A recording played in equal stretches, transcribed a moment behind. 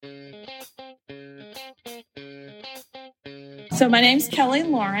So my name's Kelly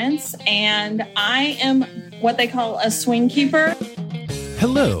Lawrence, and I am what they call a swing keeper.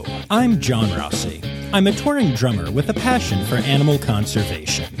 Hello, I'm John Rossi. I'm a touring drummer with a passion for animal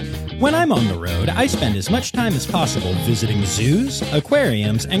conservation. When I'm on the road, I spend as much time as possible visiting zoos,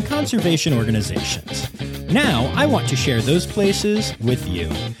 aquariums, and conservation organizations. Now, I want to share those places with you.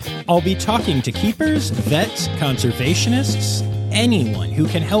 I'll be talking to keepers, vets, conservationists, anyone who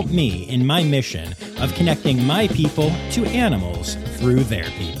can help me in my mission of connecting my people to animals through their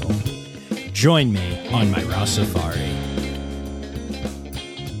people. Join me on my Ross Safari.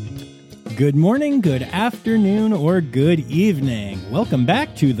 Good morning, good afternoon, or good evening. Welcome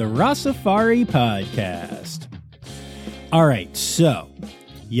back to the Ross Safari podcast. All right, so,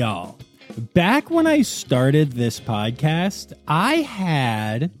 y'all, back when I started this podcast, I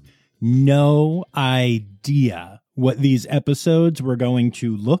had no idea what these episodes were going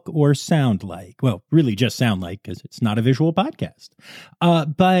to look or sound like. Well, really just sound like, because it's not a visual podcast.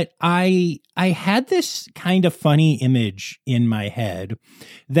 But I had this kind of funny image in my head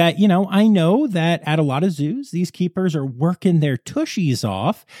that, I know that at a lot of zoos, these keepers are working their tushies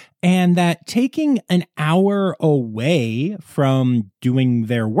off, and that taking an hour away from doing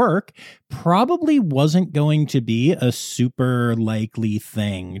their work probably wasn't going to be a super likely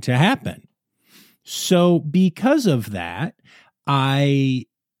thing to happen. So because of that, I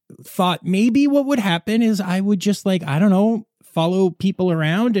thought maybe what would happen is I would just follow people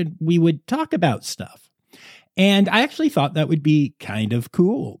around and we would talk about stuff. And I actually thought that would be kind of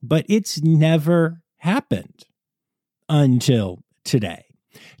cool, but it's never happened until today.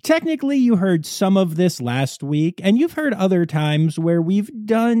 Technically, you heard some of this last week, and you've heard other times where we've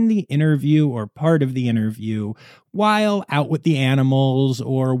done the interview or part of the interview while out with the animals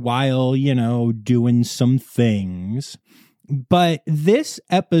or while, doing some things. But this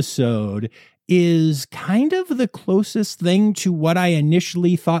episode is kind of the closest thing to what I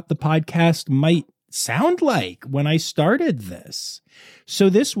initially thought the podcast might sound like when I started this. So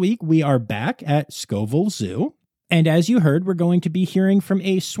this week, we are back at Scovill Zoo. And as you heard, we're going to be hearing from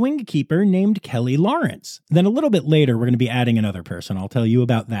a swing keeper named Kelly Lawrence. Then a little bit later, we're going to be adding another person. I'll tell you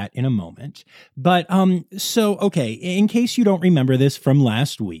about that in a moment. But okay, in case you don't remember this from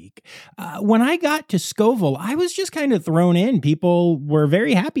last week, when I got to Scovill, I was just kind of thrown in. People were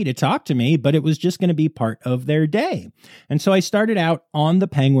very happy to talk to me, but it was just going to be part of their day. And so I started out on the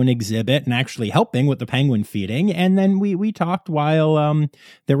penguin exhibit and actually helping with the penguin feeding. And then we talked while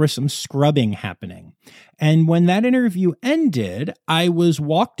there was some scrubbing happening. And when that interview ended, I was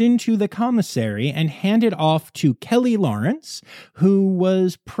walked into the commissary and handed off to Kelly Lawrence, who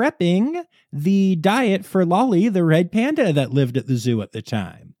was prepping the diet for Lolly, the red panda that lived at the zoo at the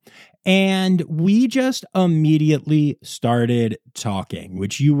time. And we just immediately started talking,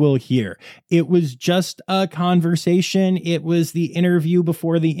 which you will hear. It was just a conversation. It was the interview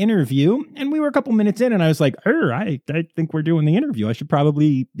before the interview. And we were a couple minutes in and I was like, I think we're doing the interview. I should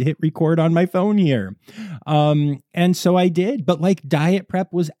probably hit record on my phone here. And so I did, but diet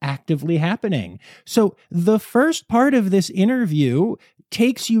prep was actively happening. So the first part of this interview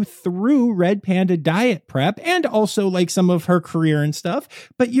takes you through Red Panda diet prep and also some of her career and stuff,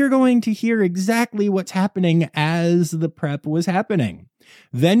 but you're going to hear exactly what's happening as the prep was happening.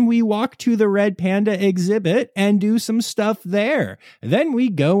 Then we walk to the Red Panda exhibit and do some stuff there. Then we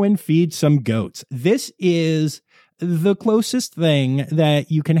go and feed some goats. This is the closest thing that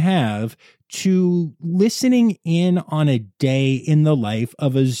you can have to listening in on a day in the life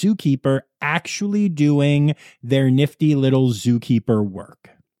of a zookeeper actually doing their nifty little zookeeper work.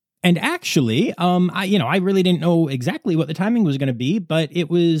 And actually, I really didn't know exactly what the timing was going to be, but it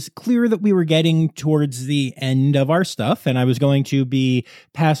was clear that we were getting towards the end of our stuff, and I was going to be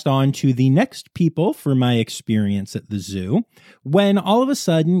passed on to the next people for my experience at the zoo, when all of a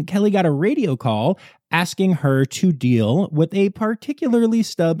sudden, Kelly got a radio call asking her to deal with a particularly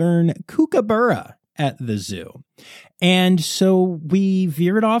stubborn kookaburra at the zoo. And so we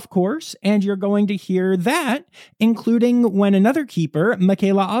veered off course, and you're going to hear that, including when another keeper,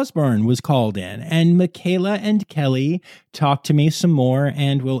 Mikayla Osborne, was called in. And Mikayla and Kelly talked to me some more,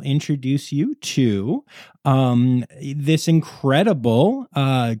 and will introduce you to this incredible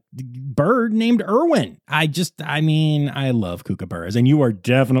bird named Irwin. I love kookaburras, and you are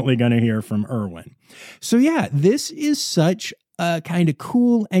definitely going to hear from Irwin. So yeah, this is such a kind of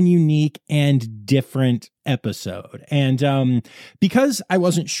cool and unique and different episode. And because I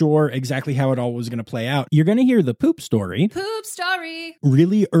wasn't sure exactly how it all was going to play out, you're going to hear the poop story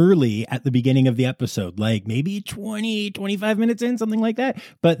really early at the beginning of the episode, like maybe 25 minutes in, something like that.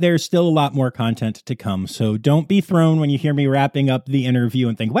 But there's still a lot more content to come. So don't be thrown when you hear me wrapping up the interview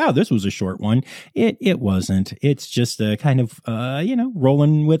and think, wow, this was a short one. It wasn't. It's just a kind of,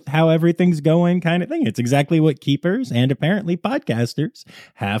 rolling with how everything's going kind of thing. It's exactly what keepers and apparently podcasters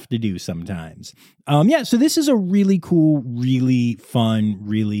have to do sometimes. So this is a really cool, really fun,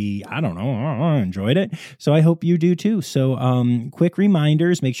 really, I enjoyed it. So I hope you do too. So quick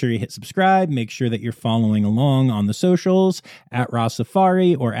reminders, make sure you hit subscribe, make sure that you're following along on the socials at Raw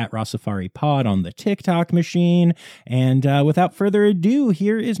Safari or at Raw Safari Pod on the TikTok machine. And without further ado,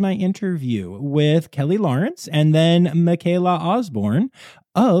 here is my interview with Kelly Lawrence and then Mikayla Osborne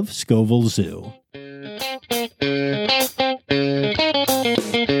of Scovill Zoo.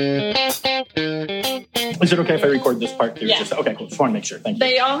 Is it okay if I record this part too? Yeah. Okay, cool. Just want to make sure. Thank you.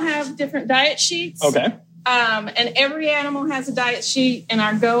 They all have different diet sheets. Okay. And every animal has a diet sheet, and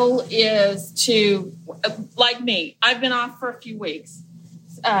our goal is to, like me, I've been off for a few weeks.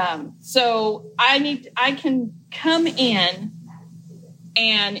 So I can come in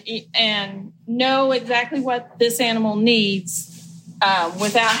and know exactly what this animal needs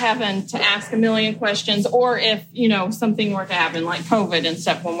without having to ask a million questions, or if, something were to happen like COVID and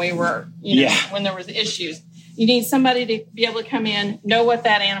stuff when we were, when there was issues. You need somebody to be able to come in, know what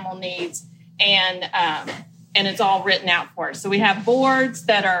that animal needs, and it's all written out for us. So we have boards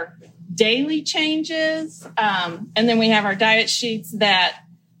that are daily changes, and then we have our diet sheets that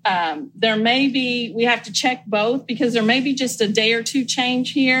we have to check both because there may be just a day or two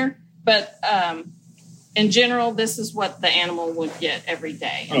change here, but in general, this is what the animal would get every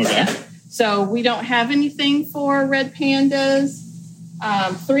day. Okay. So we don't have anything for red pandas,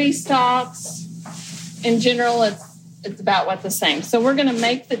 3 stalks. In general, it's about what the same. So we're going to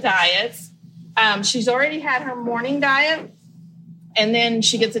make the diets. She's already had her morning diet, and then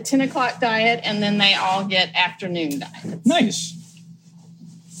she gets a 10 o'clock diet, and then they all get afternoon diets. Nice.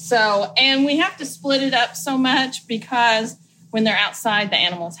 So, and we have to split it up so much because when they're outside, the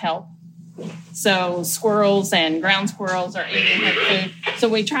animals help. So squirrels and ground squirrels are eating her food. So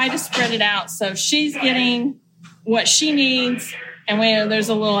we try to spread it out. So she's getting what she needs, and there's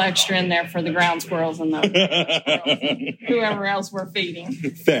a little extra in there for the ground squirrels and the whoever else we're feeding.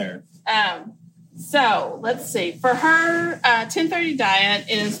 Fair. So let's see. For her 10:30 diet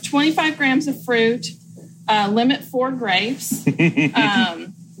is 25 grams of fruit, limit 4 grapes.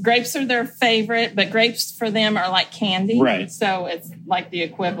 Grapes are their favorite, but grapes for them are like candy. Right. So it's like the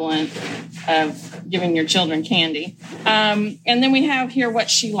equivalent of giving your children candy. And then we have here what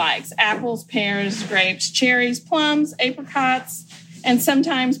she likes: apples, pears, grapes, cherries, plums, apricots, and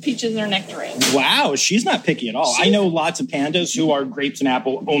sometimes peaches or nectarines. Wow, she's not picky at all. I know lots of pandas who are grapes and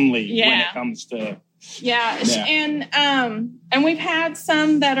apple only when it comes to... Yeah. And we've had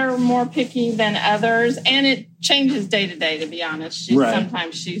some that are more picky than others, and it changes day to day, to be honest.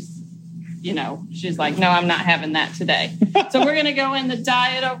 Sometimes she's like, no, I'm not having that today. So we're going to go in the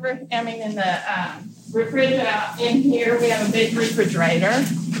diet in the refrigerator. In here, we have a big refrigerator.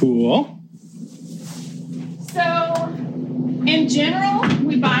 Cool. So in general,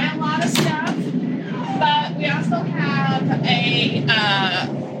 we buy a lot of stuff, but we also have a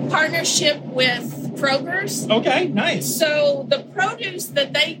partnership with Kroger's. Okay, nice. So the produce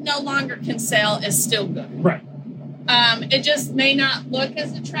that they no longer can sell is still good. Right. It just may not look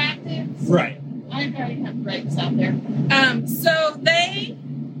as attractive. Right. I already have grapes out there. So they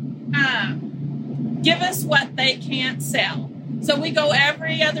give us what they can't sell. So we go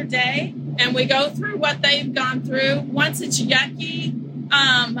every other day and we go through what they've gone through. Once it's yucky,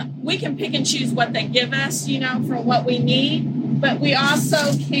 we can pick and choose what they give us, for what we need. But we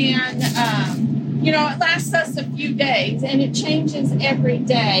also can... it lasts us a few days, and it changes every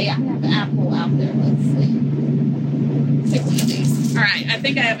day. I have an apple out there. Let's see. 6 of these. All right. I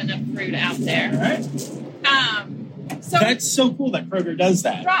think I have enough fruit out there. All right. So that's so cool that Kroger does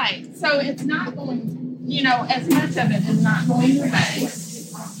that. Right. So it's not going, as much of it is not going to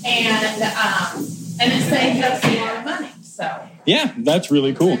waste. And it saves us a lot of money. So. Yeah, that's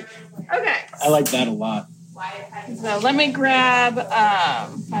really cool. Okay. I like that a lot. So let me grab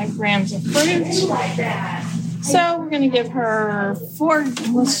 5 grams of fruit. So we're going to give her 4.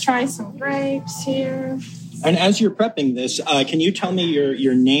 Let's try some grapes here. And as you're prepping this, can you tell me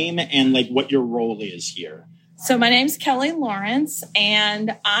your name and what your role is here? So my name's Kelly Lawrence,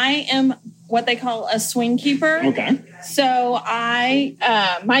 and I am what they call a swing keeper. Okay. So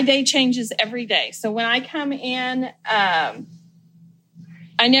my day changes every day. So when I come in,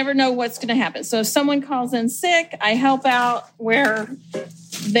 I never know what's going to happen. So if someone calls in sick, I help out where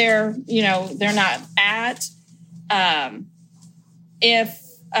they're not at.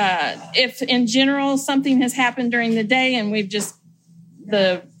 If in general something has happened during the day and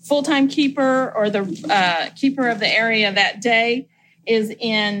the full-time keeper or the keeper of the area that day is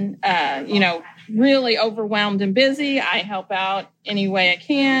in, really overwhelmed and busy, I help out any way I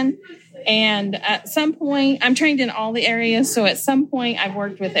can. And at some point, I'm trained in all the areas. So at some point, I've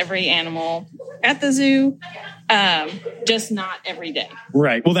worked with every animal at the zoo, just not every day.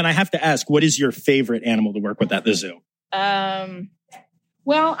 Right. Well, then I have to ask, what is your favorite animal to work with at the zoo?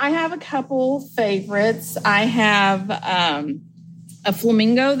 Well, I have a couple favorites. I have a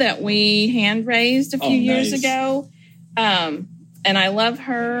flamingo that we hand raised a few years ago. And I love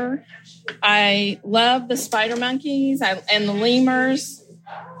her. I love the spider monkeys and the lemurs.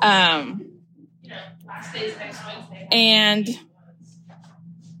 And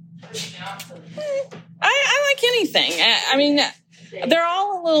I like anything. I mean, they're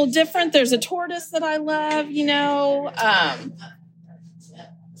all a little different. There's a tortoise that I love,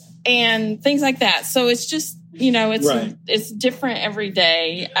 and things like that. So it's just, it's different every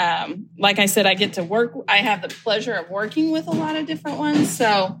day. Like I said, I get to work. I have the pleasure of working with a lot of different ones.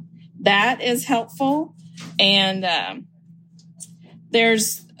 So that is helpful. And,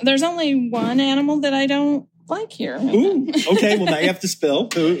 there's only one animal that I don't like here. Ooh, okay. Well, now you have to spill.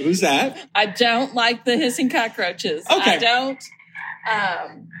 Who's that? I don't like the hissing cockroaches. Okay. I don't.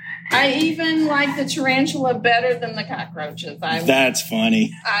 I even like the tarantula better than the cockroaches. That's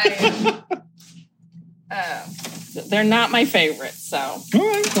funny. They're not my favorite. So. All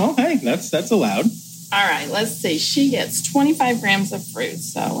right. Well, hey, that's allowed. All right. Let's see. She gets 25 grams of fruit.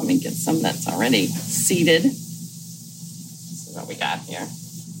 So let me get some that's already seeded. This is what we got here.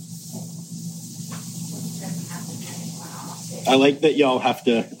 I like that y'all have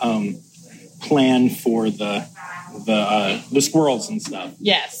to plan for the squirrels and stuff.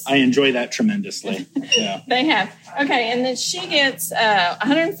 Yes. I enjoy that tremendously. Yeah. They have. Okay, and then she gets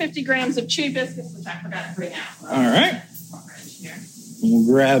 150 grams of chewy biscuits, which I forgot to bring out. All right. We'll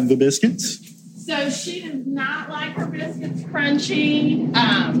grab the biscuits. So she does not like her biscuits crunchy.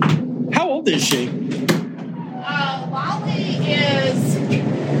 How old is she? Lolly is,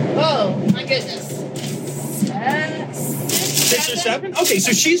 oh, my goodness. 6 or 7? Okay,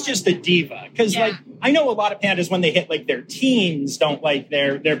 so she's just a diva. Because, I know a lot of pandas, when they hit, their teens, don't like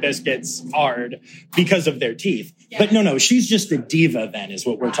their biscuits hard because of their teeth. Yeah. But no, she's just a diva, then, is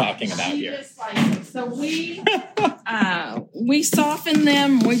what we're talking about here. Just likes it. So we soften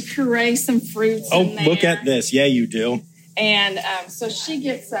them. We puree some fruits in there. Look at this. Yeah, you do. And so she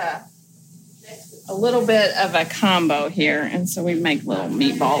gets a little bit of a combo here, and so we make little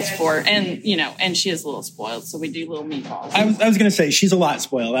meatballs for her. And and she is a little spoiled, so we do little meatballs. I was going to say she's a lot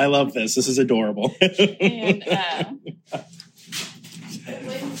spoiled. I love this. This is adorable.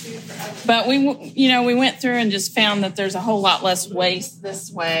 But we went through and just found that there's a whole lot less waste this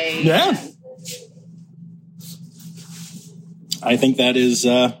way. Yeah, I think that is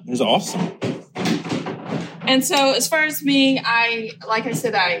awesome. And so, as far as me, like I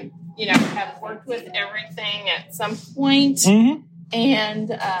said, I have worked with everything at some point. Mm-hmm. And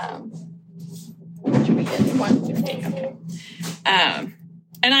what should we get? 150. Okay.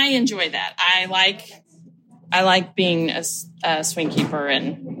 And I enjoy that. I like being a swing keeper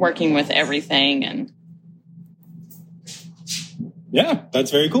and working with everything. And yeah, that's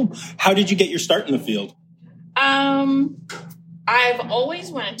very cool. How did you get your start in the field? I've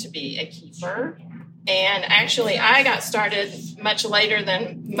always wanted to be a keeper. And actually, I got started much later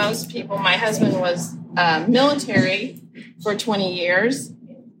than most people. My husband was military for 20 years,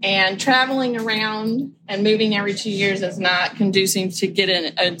 and traveling around and moving every 2 years is not conducive to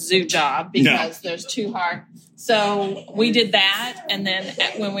getting a zoo job because there's too hard. So we did that, and then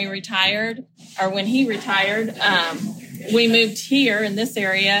when he retired, we moved here in this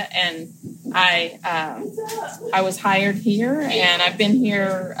area, and I was hired here, and I've been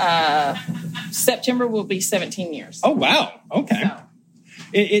here. September will be 17 years. Oh, wow. Okay. So.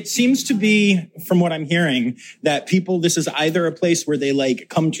 It seems to be, from what I'm hearing, that this is either a place where they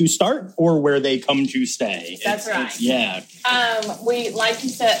come to start or where they come to stay. That's right. Yeah. We, like you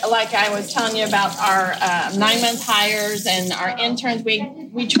said, like I was telling you about our 9-month hires and our interns,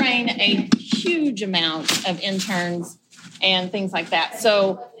 we train a huge amount of interns and things like that.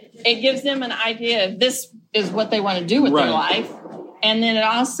 So it gives them an idea of this is what they want to do with their life. And then it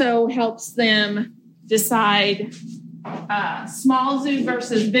also helps them decide small zoo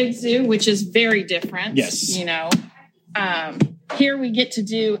versus big zoo, which is very different. Yes. Here we get to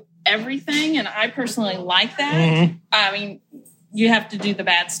do everything, and I personally like that. Mm-hmm. I mean, you have to do the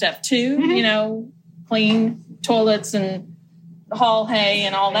bad stuff too, you know, clean toilets and haul hay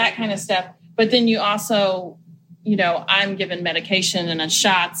and all that kind of stuff. But then you also, you know, I'm given medication and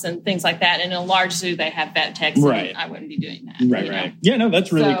shots and things like that. And in a large zoo, they have vet techs. Right. I wouldn't be doing that. Right. Yeah, no,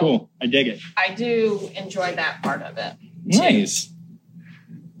 that's really cool. I dig it. I do enjoy that part of it. Nice. Too.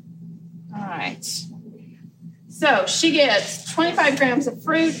 All right. So she gets 25 grams of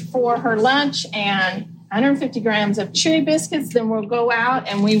fruit for her lunch and 150 grams of chewy biscuits. Then we'll go out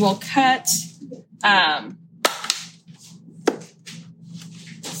and we will cut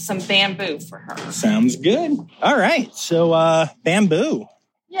some bamboo for her. Sounds good. All right. So bamboo.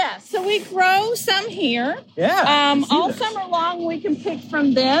 Yeah. So we grow some here. Yeah. All summer long we can pick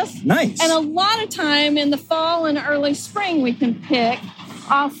from this. Nice. And a lot of time in the fall and early spring we can pick.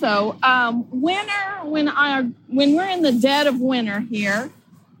 Also, winter, when we're in the dead of winter here,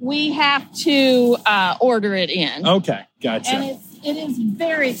 we have to order it in. Okay, gotcha. And it is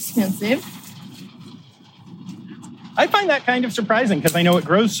very expensive. I find that kind of surprising because I know it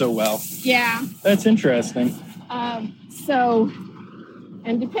grows so well. Yeah. That's interesting. And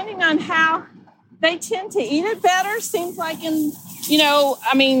depending on how they tend to eat it better, seems like and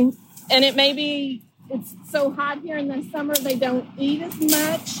it may be it's so hot here in the summer they don't eat as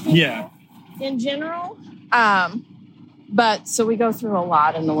much. You know, in general. But so we go through a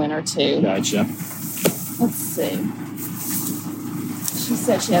lot in the winter too. Gotcha. Let's see. She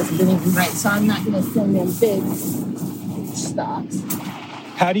said she hasn't been eating right, so I'm not going to send them big stalks.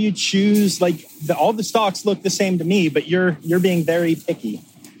 How do you choose? Like all the stalks look the same to me, but you're being very picky.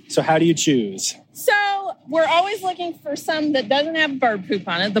 So how do you choose? So we're always looking for some that doesn't have bird poop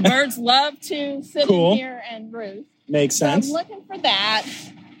on it. The birds love to sit in here and roost. Makes sense. So I'm looking for that.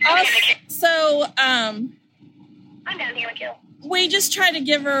 I'm down here, Mikayla. We just try to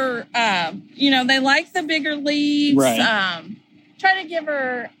give her, they like the bigger leaves. Right. Try to give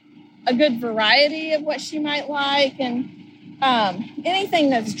her a good variety of what she might like. And anything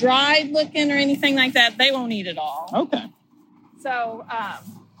that's dried looking or anything like that, they won't eat it all. Okay. So,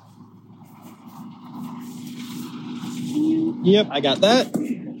 yep, I got that.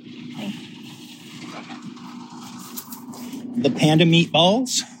 The panda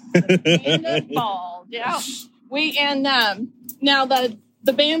meatballs. Panda balls, yeah. Now the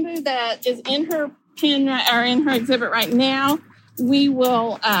bamboo that is in her pen or in her exhibit right now, we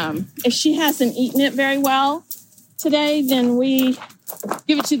will, if she hasn't eaten it very well today, then we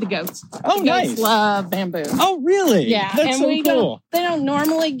give it to the goats. Oh, the nice. Goats love bamboo. Oh, really? Yeah. That's so cool. They don't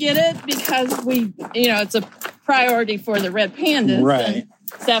normally get it because it's a priority for the red pandas and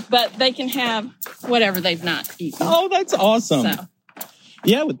stuff, but they can have whatever they've not eaten. Oh, that's awesome. So.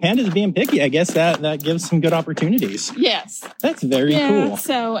 Yeah, with pandas being picky, I guess that gives some good opportunities. Yes. That's very cool.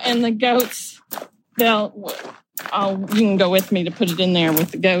 So, and the goats, you can go with me to put it in there with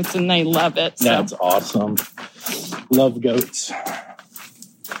the goats, and they love it. So. That's awesome. Love goats.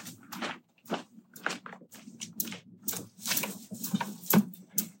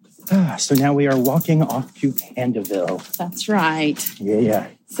 So now we are walking off to Pandaville. That's right. Yeah.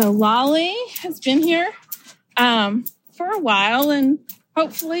 So Lolly has been here for a while, and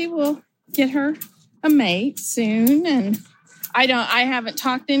hopefully we'll get her a mate soon. And I haven't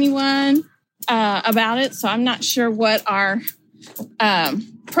talked to anyone about it, so I'm not sure what our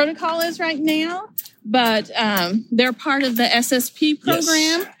protocol is right now. But they're part of the SSP program.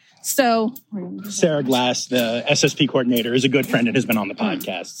 Yes. So Sarah Glass, the SSP coordinator, is a good friend and has been on the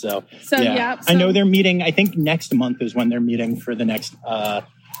podcast. So I know they're meeting. I think next month is when they're meeting for the next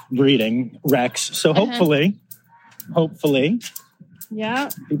breeding Rex. So hopefully, yeah,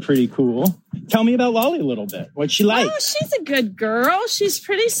 be pretty cool. Tell me about Lolly a little bit. What's she like? Oh, she's a good girl. She's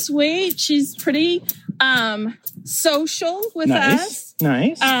pretty sweet. She's pretty social with us.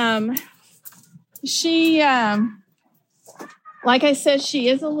 Nice. She, like I said, she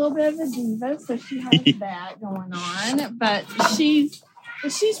is a little bit of a diva, so she has that going on. But she's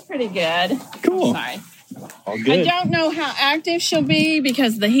pretty good. Cool. Sorry. All good. I don't know how active she'll be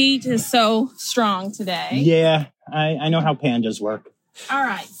because the heat is so strong today. Yeah, I know how pandas work. All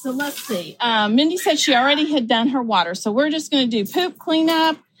right, so let's see. Mindy said she already had done her water, so we're just going to do poop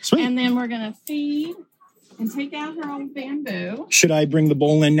cleanup. Sweet. And then we're going to feed and take out her old bamboo. Should I bring the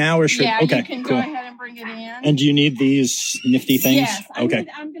bowl in now or should? Yeah, okay, you can go ahead and bring it in. And do you need these nifty things? Yes. Okay.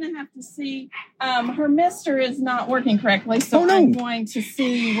 I'm going to have to see. Her mister is not working correctly, so I'm going to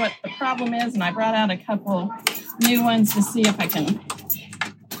see what the problem is. And I brought out a couple new ones to see if I can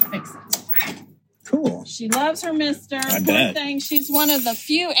fix it. Cool. She loves her mister. I Poor bet. thing. She's one of the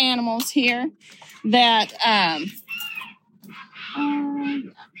few animals here that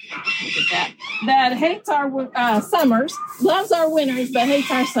Look at that hates our summers, loves our winters, but hates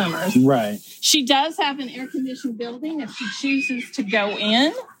our summers. Right. She does have an air-conditioned building if she chooses to go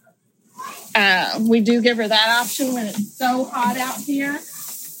in. We do give her that option when it's so hot out here.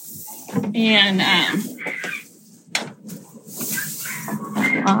 And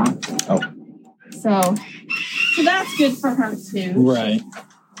so that's good for her too. Right.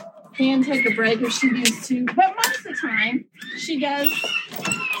 Can take a break if she needs to, but most of the time she does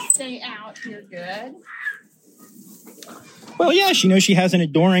stay out here good. Well, yeah, she knows she has an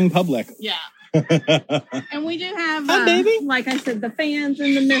adoring public. Yeah. And we do have, hi, baby. Like I said, the fans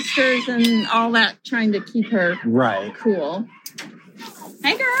and the misters and all that, trying to keep her cool.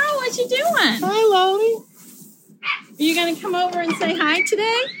 Hey, girl, what you doing? Hi, Lolly. Are you going to come over and say hi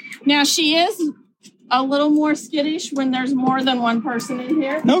today? Now, she is a little more skittish when there's more than one person in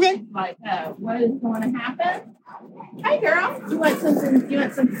here. Okay. Like, what is going to happen? Hey, girl, you want something? You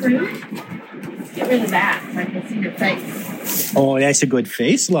want some fruit? Get rid of that so I can see your face. Oh, that's a good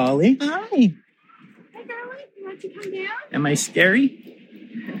face, Lolly. Hi. Hey, girlie, you want to come down? Am I scary?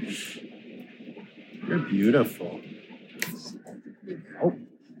 You're beautiful. Oh,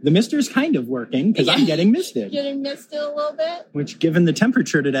 the mister's kind of working because I'm getting misted. Getting misted a little bit? Which, given the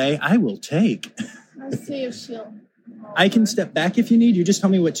temperature today, I will take. Let's see if she'll... I can step back if you need. You just tell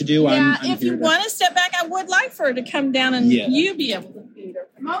me what to do. Yeah, if you want to step back, I would like for her to come down and you be able to feed her.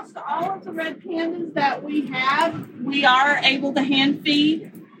 Most all of the red pandas that we have, we are able to hand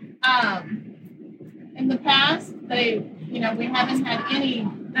feed. In the past, we haven't had any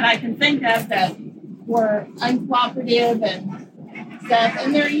that I can think of that were uncooperative and stuff.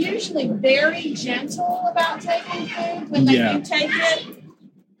 And they're usually very gentle about taking food when they do take it.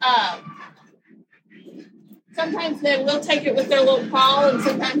 Sometimes they will take it with their little paw, and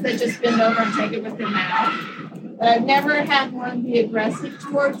sometimes they just bend over and take it with their mouth. But I've never had one be aggressive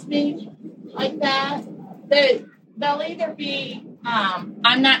towards me like that. They'll either be,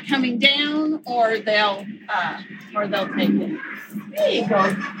 I'm not coming down, or they'll take it. There you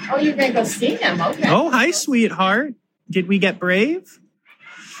go. Oh, you're going to go see him. Okay. Oh, hi, sweetheart. Did we get brave?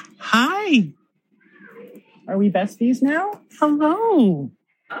 Hi. Are we besties now? Hello.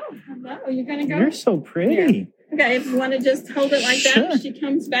 Oh, hello. You're going to go? You're so pretty. Here. Okay, if you want to just hold it like that, if she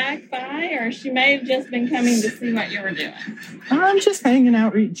comes back by, or she may have just been coming to see what you were doing. I'm just hanging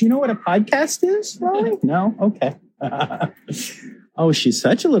out. Do you know what a podcast is, Lolly? No? Okay. Oh, she's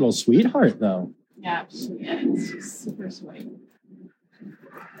such a little sweetheart, though. Yeah, she is. She's super sweet.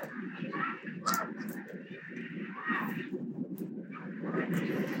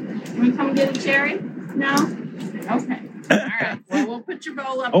 Want to come get a cherry? No? Okay. All right. Well, we'll put your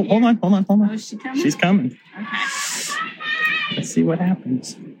bowl up here. Hold on. Oh, is she coming? She's coming. Okay. Let's see what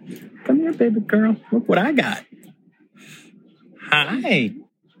happens. Come here, baby girl. Look what I got. Hi.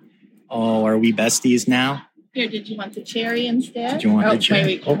 Oh, are we besties now? Here, did you want the cherry instead? Did you want the cherry?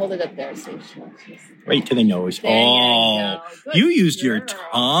 Wait, hold it up there. So right to the nose. There you used your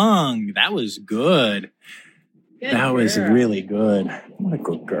tongue. That was good. That was really good. What a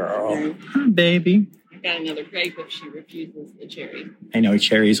good girl. Hi, baby. Got another grape if she refuses the cherry. I know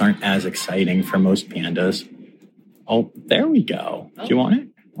cherries aren't as exciting for most pandas. Oh, there we go. Do you want it?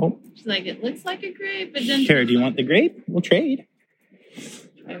 Oh, she's like, it looks like a grape, but then... Sure, do you want the grape? We'll trade.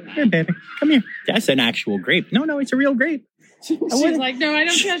 Here, baby. Come here. That's an actual grape. No, it's a real grape. She's like, no, I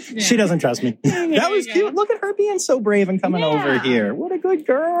don't trust you. She doesn't trust me. That was cute. Look at her being so brave and coming over here. What a good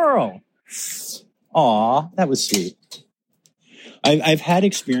girl. Aw, that was sweet. I've had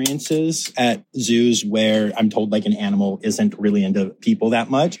experiences at zoos where I'm told like an animal isn't really into people that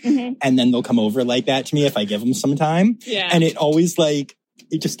much. And then they'll come over like that to me if I give them some time. Yeah. And it always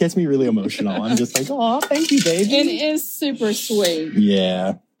it just gets me really emotional. I'm just like, oh, thank you, baby. It is super sweet.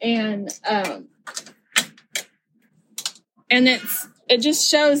 Yeah. And it just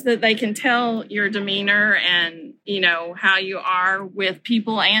shows that they can tell your demeanor and, how you are with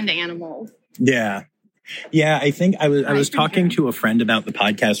people and animals. Yeah. Yeah, I think I was talking to a friend about the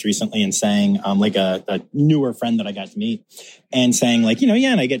podcast recently and saying, like a newer friend that I got to meet and saying like, and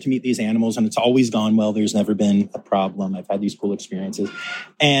I get to meet these animals and it's always gone well. There's never been a problem. I've had these cool experiences.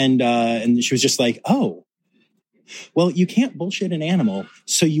 And she was just like, oh, well, you can't bullshit an animal.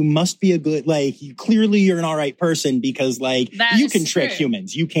 So you must be a good, clearly you're an all right person because you can trick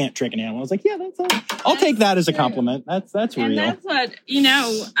humans. You can't trick an animal. I was like, yeah, I'll take that as a compliment. That's real. And that's what,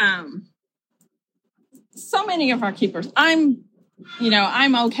 so many of our keepers, I'm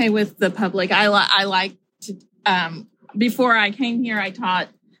okay with the public. I like to, before I came here, I taught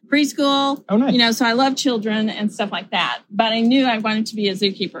preschool, oh, nice. So I love children and stuff like that, but I knew I wanted to be a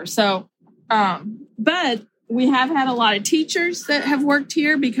zookeeper. So, but we have had a lot of teachers that have worked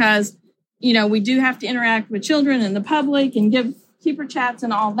here because, we do have to interact with children and the public and give keeper chats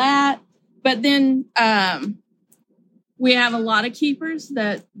and all that. But then we have a lot of keepers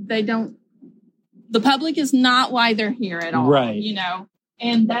that the public is not why they're here at all, right.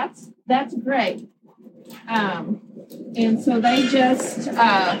 And that's great. And so they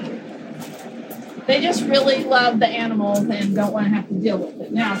just really love the animals and don't want to have to deal with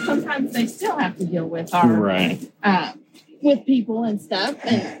it. Now, sometimes they still have to deal with with people and stuff.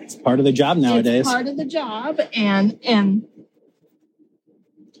 And it's part of the job nowadays. It's part of the job. And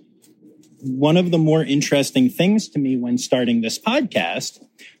one of the more interesting things to me when starting this podcast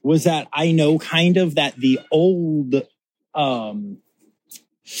was that I know kind of that the old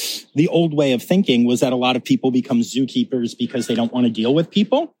way of thinking was that a lot of people become zookeepers because they don't want to deal with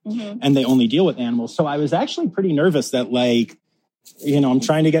people and they only deal with animals. So I was actually pretty nervous that I'm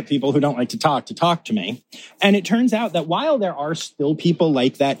trying to get people who don't like to talk to me. And it turns out that while there are still people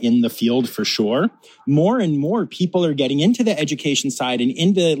like that in the field for sure, more and more people are getting into the education side and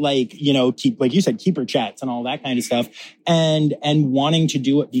into like you said, keeper chats and all that kind of stuff and wanting to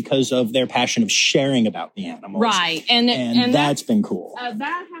do it because of their passion of sharing about the animals. Right. And that's been cool.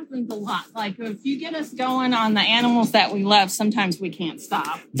 That happens a lot. Like if you get us going on the animals that we love, sometimes we can't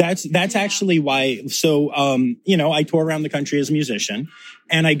stop. That's actually why. So, I tour around the country as a musician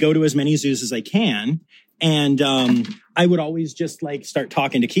and I go to as many zoos as I can. And I would always just start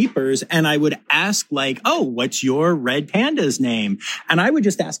talking to keepers and I would ask oh, what's your red panda's name? And I would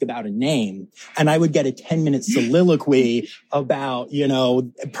just ask about a name and I would get a 10-minute soliloquy about,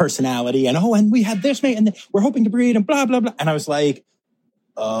 personality and, and we have this mate and we're hoping to breed and blah, blah, blah. And I was like,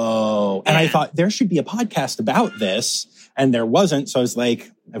 oh, and I thought there should be a podcast about this. And there wasn't. So I was like,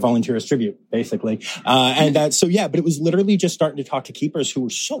 I volunteer as tribute, basically. But it was literally just starting to talk to keepers who were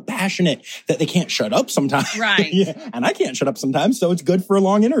so passionate that they can't shut up sometimes. Right. Yeah. And I can't shut up sometimes. So it's good for a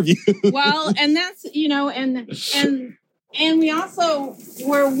long interview. Well, and that's, and we also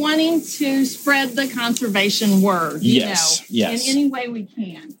were wanting to spread the conservation word, yes. in any way we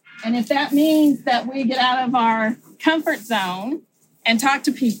can. And if that means that we get out of our comfort zone and talk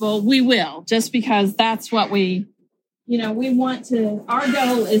to people, we will, just because that's what we want to, our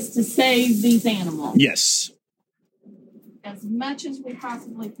goal is to save these animals. Yes. As much as we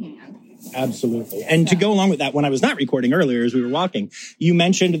possibly can. Absolutely. And to go along with that, when I was not recording earlier, as we were walking, you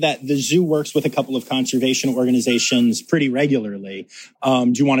mentioned that the zoo works with a couple of conservation organizations pretty regularly.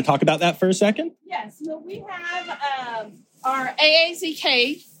 Do you want to talk about that for a second? Yes. Well, we have our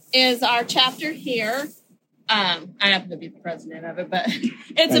AAZK is our chapter here. I happen to be the president of it, but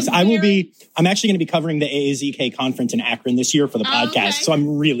it's I'm actually going to be covering the AAZK conference in Akron this year for the podcast. Okay. So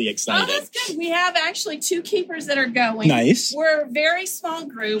I'm really excited. Oh, that's good. We have actually 2 keepers that are going. Nice. We're a very small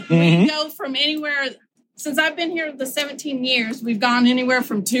group. We go from anywhere. Since I've been here the 17 years, we've gone anywhere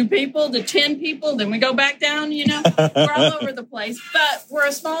from 2 people to 10 people. Then we go back down, we're all over the place, but we're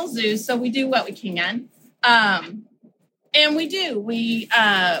a small zoo. So we do what we can. And we do,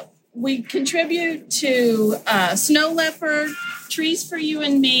 we contribute to Snow Leopard, Trees for You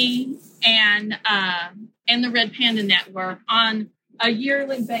and Me, and the Red Panda Network on a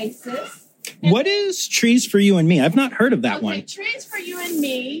yearly basis. What is Trees for You and Me? I've not heard of that one. Trees for You and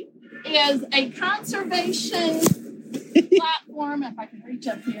Me is a conservation platform, if I can reach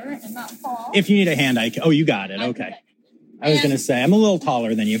up here and not fall. If you need a hand, you got it. Okay. I was going to say, I'm a little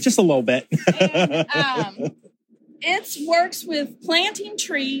taller than you, just a little bit. And, it works with planting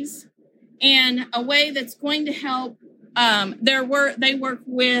trees in a way that's going to help. They work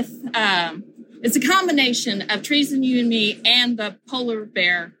with. It's a combination of Trees and You and Me and the polar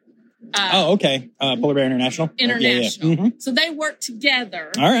bear. Okay. Polar Bear International. International. Yeah. Mm-hmm. So they work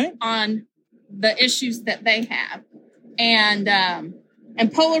together. All right. On the issues that they have, and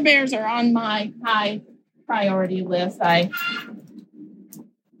polar bears are on my high priority list.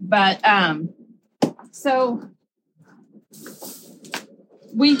 So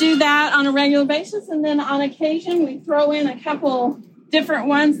we do that on a regular basis, and then on occasion we throw in a couple different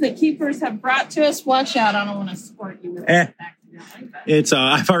ones that keepers have brought to us. Watch out, I don't want to squirt you with it accidentally. It's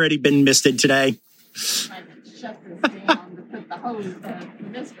I've already been misted today. I can shut this down to put the hose, the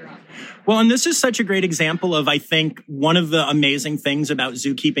mister on. Well, and this is such a great example of, I think, one of the amazing things about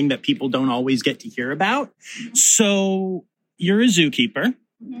zookeeping that people don't always get to hear about. Mm-hmm. So you're a zookeeper,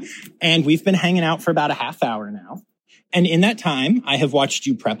 and we've been hanging out for about a half hour now. And in that time, I have watched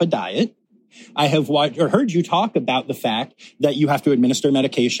you prep a diet. I have heard you talk about the fact that you have to administer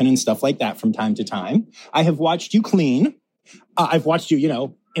medication and stuff like that from time to time. I have watched you clean. I've watched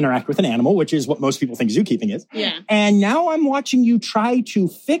you, interact with an animal, which is what most people think zookeeping is. Yeah. And now I'm watching you try to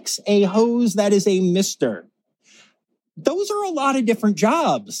fix a hose that is a mister. those are a lot of different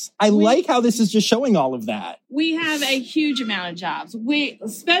jobs. I like how this is just showing all of that. We have a huge amount of jobs.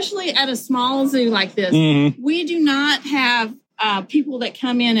 Especially at a small zoo like this, we do not have people that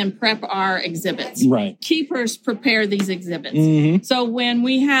come in and prep our exhibits. Right. Keepers prepare these exhibits. So when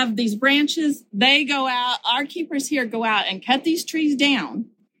we have these branches, they go out, our keepers here go out and cut these trees down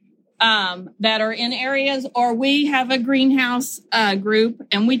that are in areas, or we have a greenhouse group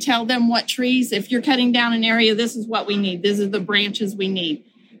and we tell them what trees, if you're cutting down an area, this is what we need. This is the branches we need.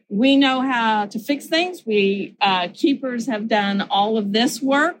 We know how to fix things. We keepers have done all of this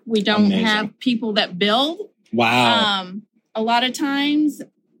work. We don't have people that build. Wow. A lot of times,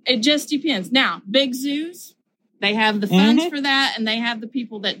 it just depends. Now, big zoos, they have the funds for that, and they have the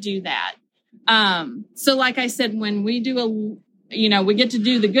people that do that. So like I said, when we do we get to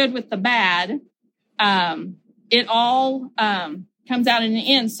do the good with the bad, it all comes out in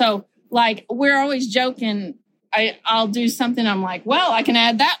the end. So, like, we're always joking. I'll do something. I'm like, well, I can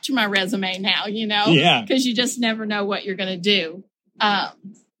add that to my resume now, Yeah. Because you just never know what you're going to do. Hi.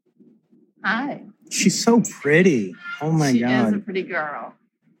 She's so pretty. Oh, my God. She is a pretty girl.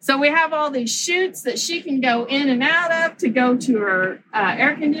 So we have all these chutes that she can go in and out of to go to her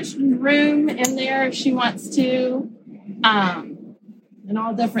air-conditioned room in there if she wants to, and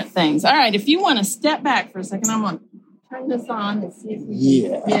all different things. All right, if you want to step back for a second, I'm going to turn this on and see if we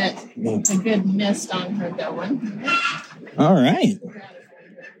can get a good mist on her going. All right.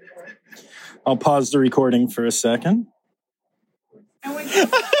 I'll pause the recording for a second. And we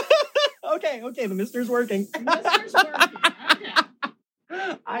Okay, the mister's working. Mister's working. Okay.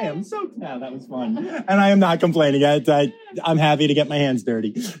 I am so glad. That was fun. And I am not complaining. I'm happy to get my hands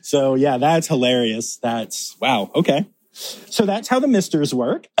dirty. So, yeah, that's hilarious. Wow. Okay. So that's how the misters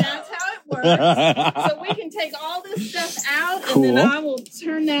work. That's how it works. So we can take all this stuff out, and then I will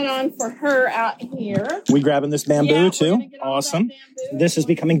turn that on for her out here. We grabbing this bamboo, too? Awesome. Bamboo. This is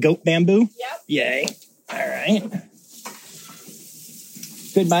becoming goat bamboo? Yep. Yay. All right.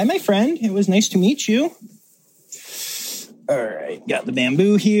 Goodbye, my friend. It was nice to meet you. All right, got the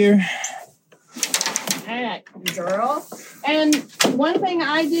bamboo here. All right, girl. And one thing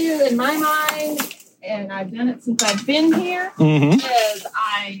I do in my mind, and I've done it since I've been here, is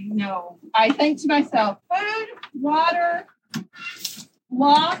I think to myself, food, water,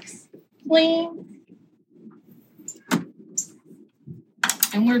 locks, clean,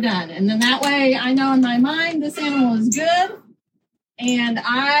 and we're done. And then that way I know in my mind this animal is good, and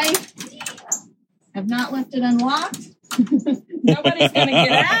I have not left it unlocked. Nobody's going to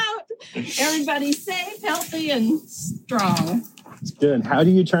get out. Everybody's safe, healthy, and strong. It's good. How do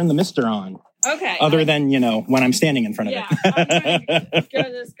you turn the mister on? Okay. Other than, when I'm standing in front of it. I'm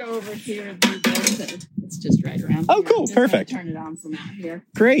going to go over here and do this. And it's just right around here. Cool. Perfect. Turn it on from out here.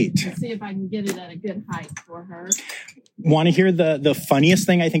 Great. Let's see if I can get it at a good height for her. Want to hear the funniest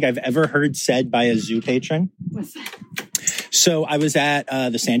thing I think I've ever heard said by a zoo patron? What's that? So I was at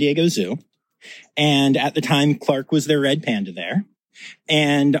the San Diego Zoo. And at the time, Clark was their red panda there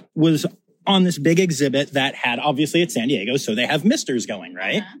and was on this big exhibit that had, obviously it's San Diego, so they have misters going,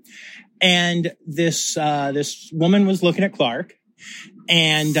 right? And this woman was looking at Clark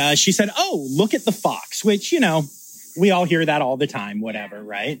and she said, oh, look at the fox, which, we all hear that all the time, whatever,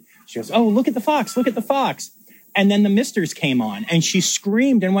 right? She goes, oh, look at the fox, look at the fox. And then the misters came on and she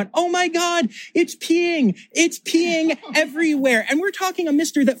screamed and went, oh my God, it's peeing everywhere. And we're talking a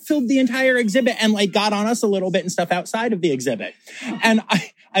mister that filled the entire exhibit and got on us a little bit and stuff outside of the exhibit. And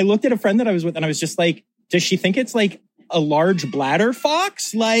I looked at a friend that I was with and I was just like, does she think it's a large bladder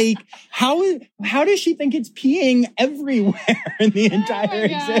fox? How does she think it's peeing everywhere in the entire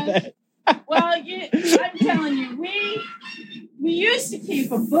exhibit? Well, I'm telling you, we used to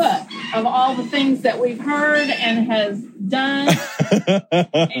keep a book of all the things that we've heard and has done.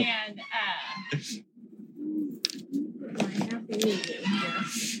 And my happy medium here.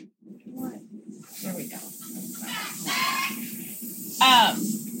 There we go.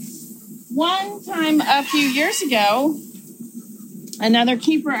 One time a few years ago, another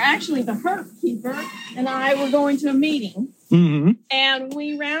keeper, actually the herp keeper, and I were going to a meeting. Mm-hmm. And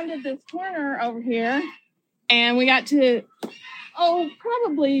we rounded this corner over here, and we got to,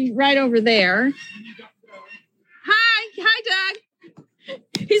 probably right over there. Hi, Doug.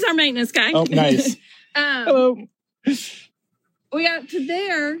 He's our maintenance guy. Oh, nice. Hello. We got to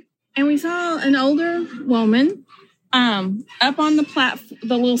there, and we saw an older woman up on the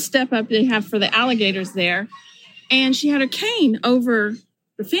little step up they have for the alligators there, and she had a cane over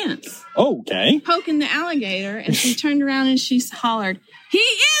the fence. Okay. Poking the alligator, and she turned around and she hollered, "He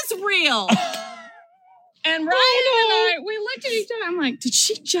is real!" And Ryan and I, we looked at each other. I'm like, did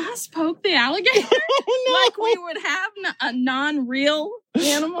she just poke the alligator? Like we would have a non-real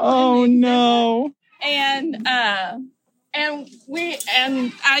animal. Oh no. And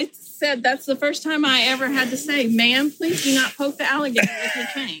I said, that's the first time I ever had to say, ma'am, please do not poke the alligator with your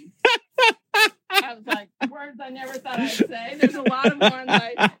cane. I was like, words I never thought I'd say. There's a lot of ones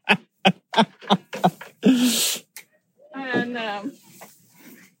and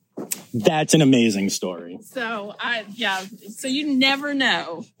that's an amazing story. so so you never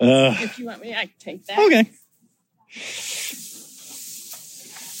know. If you want me, I can take that. Okay.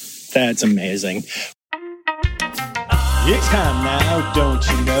 That's amazing. It's time now, don't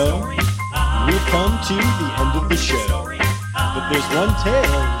you know? We've come to the end of the show. But there's one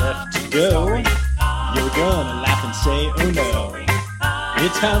tale left to go. You're gonna laugh and say, oh no.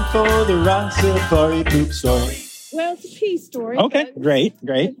 It's time for the Ross Safari poop story. Well, it's a pee story. Okay, great.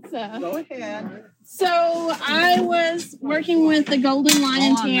 Go ahead. So I was working with the Golden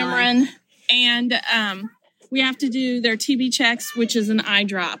Lion Tamarin, and we have to do their TB checks, which is an eye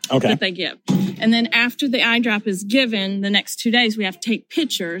drop that they give. And then after the eye drop is given, the next 2 days, we have to take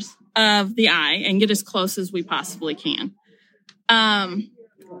pictures of the eye and get as close as we possibly can.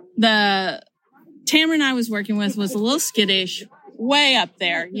 The Tamarin I was working with was a little skittish, way up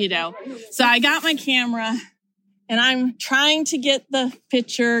there, So I got my camera, and I'm trying to get the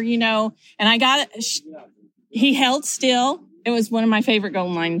picture, and I got it. He held still. It was one of my favorite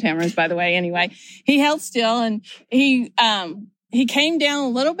Golden Lion Tamarins, by the way. Anyway, he held still, and he came down a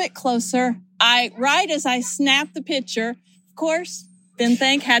little bit closer. Right as I snapped the picture, of course, didn't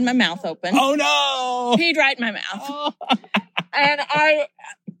think, had my mouth open. Oh no! Peed right in my mouth. And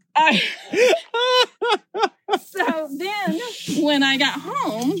so then when I got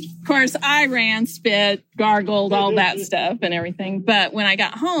home, of course, I ran, spit, gargled, all that stuff and everything. But when I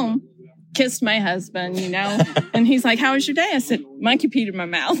got home, kissed my husband, and he's like, how was your day? I said, monkey peed in my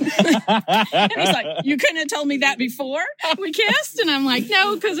mouth. And he's like, you couldn't have told me that before we kissed? And I'm like,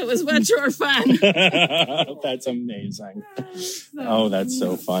 no, because it was much more fun. That's amazing. Oh, that's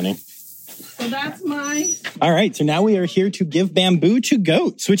so funny. So that's my... All right, so now we are here to give bamboo to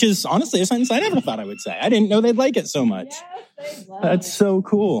goats, which is honestly a sentence I never thought I would say. I didn't know they'd like it so much. Yes, they love That's it. so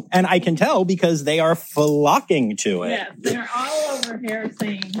cool. And I can tell because they are flocking to it. Yes, they're all over here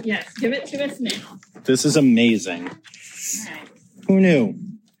saying, yes, give it to us now. This is amazing. All right. Who knew?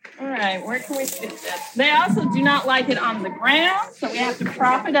 All right, where can we stick this? They also do not like it on the ground, so we have to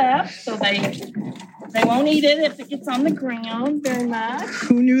prop it up so they won't eat it if it gets on the ground very much.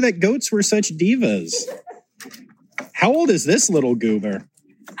 Who knew that goats were such divas? How old is this little goober?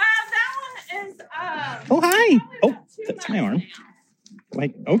 That one is... Oh, hi. Oh, about 2 that's my months arm. now.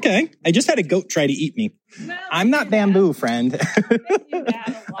 Like, okay. I just had a goat try to eat me. Well, I'm not bamboo, friend. They do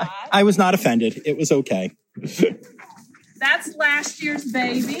that a lot. I was not offended. It was okay. That's last year's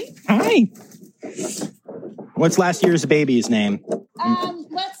baby. Hi. What's last year's baby's name?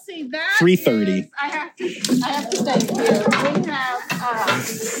 Let's see. That 3:30. is- I have to stay here. We have.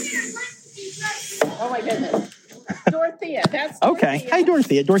 Oh my goodness. Dorothea. That's Dorothea. Okay. Hi,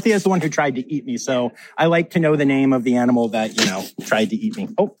 Dorothea. Dorothea is the one who tried to eat me, so I like to know the name of the animal that, tried to eat me.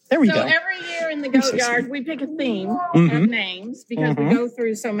 Oh, there we So go. every year in the goat yard, we pick a theme of names because we go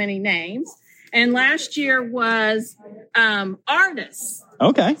through so many names. And last year was artists.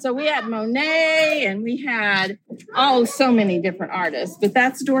 Okay. So we had Monet and we had, so many different artists. But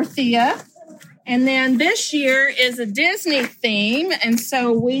that's Dorothea. And then this year is a Disney theme. And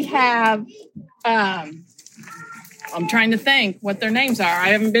so we have, I'm trying to think what their names are. I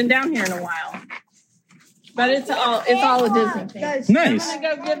haven't been down here in a while. But it's all a Disney theme. Nice. I'm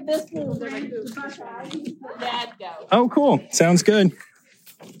going to go give this little Dad go. Oh, cool. Sounds good.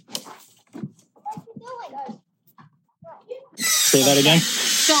 Say that again.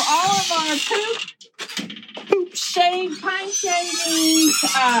 So all of our pine shavings,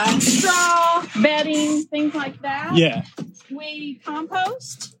 straw, bedding, things like that. Yeah. We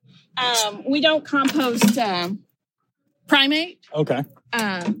compost. We don't compost primate. Okay.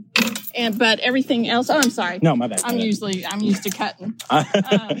 But everything else. Oh, I'm sorry. No, my bad. I'm used to cutting.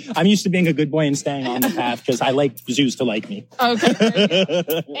 I'm used to being a good boy and staying on the path because I like zoos to like me.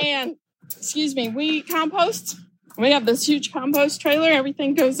 Okay. And excuse me, we compost. We have this huge compost trailer.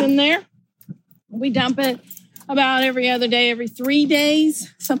 Everything goes in there. We dump it about every other day, every 3 days,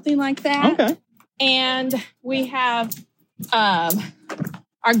 something like that. Okay. And we have our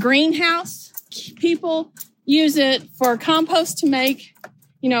greenhouse. People use it for compost to make,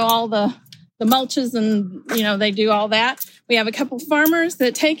 all the mulches and, they do all that. We have a couple farmers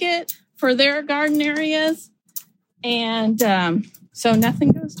that take it for their garden areas. And so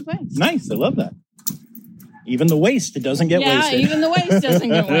nothing goes to waste. Nice. I love that. Even the waste doesn't get wasted. Yeah, even the waste doesn't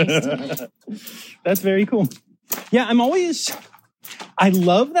get wasted. That's very cool. Yeah, I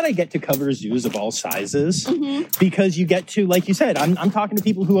love that I get to cover zoos of all sizes because you get to, like you said, I'm talking to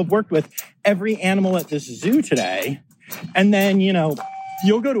people who have worked with every animal at this zoo today. And then, you'll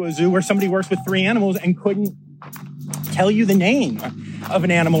go to a zoo where somebody works with 3 animals and couldn't tell you the name of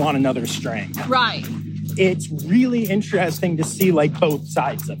an animal on another string. Right. It's really interesting to see like both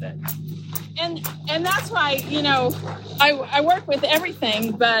sides of it. And that's why, I work with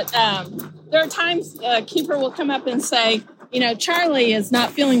everything, but there are times a keeper will come up and say, Charlie is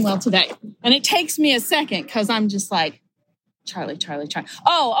not feeling well today. And it takes me a second because I'm just like, Charlie.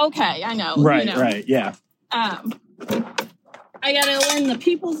 Oh, okay, I know. Right, yeah. I got to learn the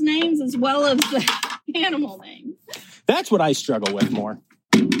people's names as well as the animal names. That's what I struggle with more.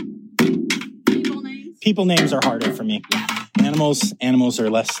 People names? People names are harder for me. Yeah. Animals are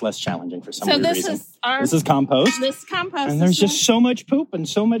less challenging for some weird reason. This is compost. This is compost. And there's just so much poop and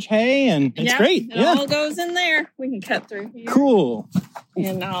so much hay, and it's great. It all goes in there. We can cut through here. Cool.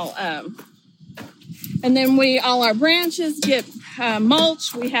 And and then all our branches get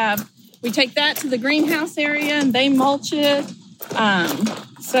mulch. We take that to the greenhouse area and they mulch it.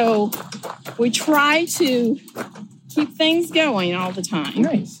 So we try to keep things going all the time.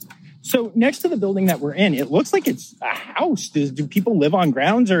 Nice. So next to the building that we're in, it looks like it's a house. Do people live on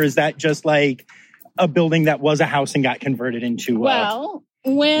grounds, or is that just like a building that was a house and got converted into? Well,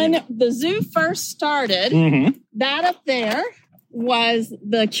 when the zoo first started, that up there was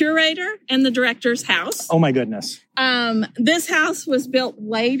the curator and the director's house. Oh my goodness. This house was built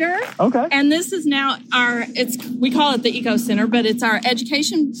later. Okay. And this is now we call it the Eco Center, but it's our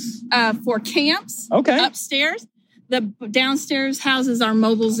education for camps upstairs. The downstairs houses our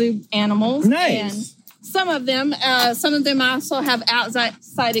mobile zoo animals. Nice. And some of them also have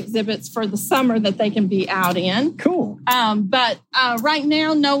outside exhibits for the summer that they can be out in. Cool. But right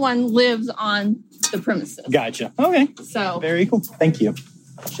now, no one lives on the premises. Gotcha. Okay. So very cool. Thank you.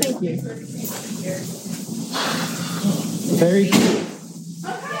 Thank you. Very cool.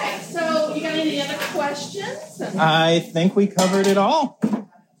 Okay. So you got any other questions? I think we covered it all.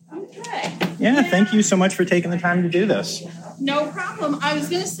 Okay. Yeah, thank you so much for taking the time to do this. No problem. I was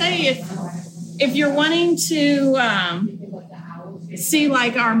going to say, if you're wanting to see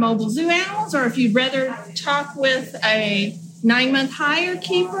like our mobile zoo animals, or if you'd rather talk with a 9-month hire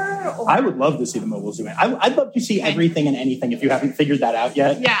keeper. I would love to see the mobile zoo. I'd love to see everything and anything if you haven't figured that out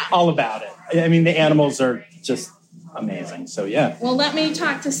yet. Yeah. All about it. I mean, the animals are just amazing. So, yeah. Well, let me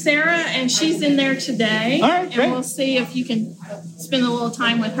talk to Sarah, and she's in there today. All right, great. And we'll see if you can spend a little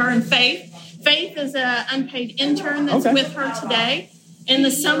time with her. And Faith is an unpaid intern that's with her today. In the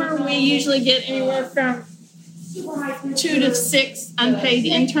summer, we usually get anywhere from 2 to 6 unpaid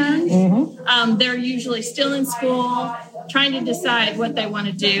interns. They're usually still in school, trying to decide what they want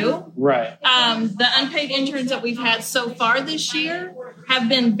to do. Right. The unpaid interns that we've had so far this year have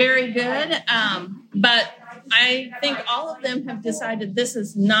been very good, but I think all of them have decided this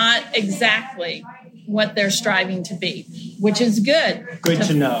is not exactly what they're striving to be, which is good. Good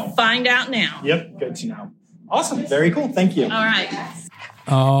to know. Find out now. Yep, good to know. Awesome. Very cool. Thank you. All right.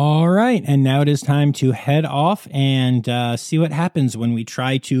 All right. And now it is time to head off and see what happens when we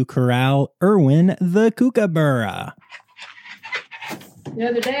try to corral Erwin the kookaburra. The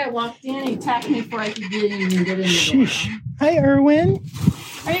other day I walked in, he attacked me before I could even get in the door. Sheesh. Hi, Erwin.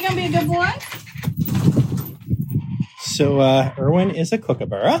 Are you going to be a good boy? So, Erwin is a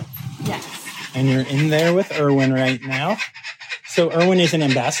kookaburra. Yes. And you're in there with Erwin right now. So, Erwin is an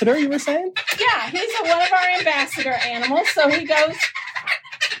ambassador, you were saying? Yeah, he's one of our ambassador animals. So he goes,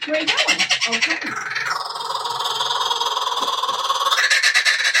 where are you going? Okay.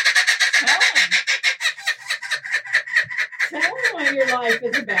 Tell him what your life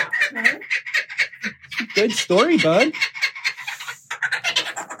is about, huh? Good story, bud.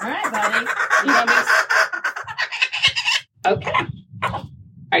 All right, buddy. Okay.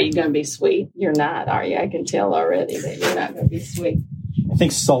 Are you going to be sweet? You're not, are you? I can tell already that you're not going to be sweet. I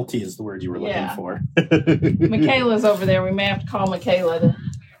think salty is the word you were looking for. Mikayla's over there. We may have to call Mikayla.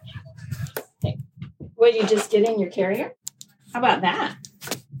 Hey, will you just get in your carrier? How about that?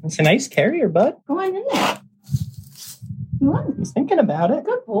 It's a nice carrier, bud. Go on in there. Come on. He's thinking about it.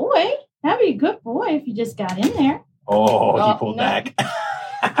 Good boy. That'd be a good boy if you just got in there. Oh, he pulled back.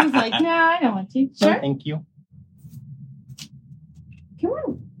 He's like, no, I don't want to. Sure. No, thank you. Come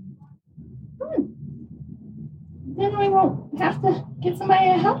on. Then we won't have to get somebody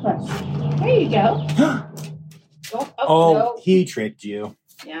to help us. There you go. No. He tricked you.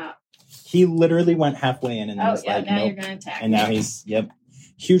 Yeah. He literally went halfway in and then was now like, nope. You're going to attack and me. now he's,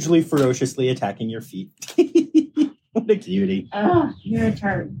 hugely ferociously attacking your feet. What a cutie. Oh, you're a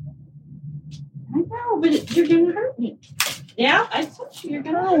turd. I know, but you're going to hurt me. Yeah, I told you you're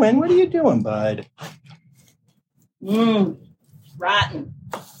going to hurt me. Owen, what are you doing, bud? Rotten.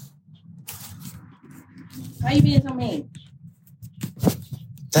 Why are you being so mean?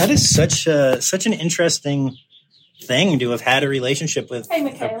 That is such an interesting thing to have had a relationship with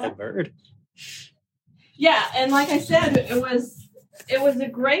a bird. Yeah, and like I said, it was a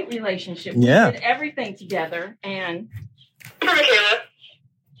great relationship. Yeah. We did everything together, and Mikayla.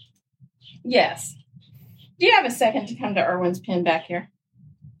 yes. Do you have a second to come to Erwin's pen back here?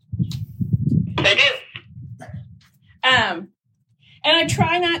 I do. And I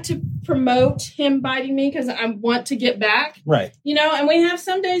try not to promote him biting me because I want to get back. Right. You know, and we have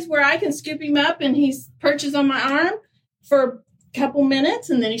some days where I can scoop him up and he perches on my arm for a couple minutes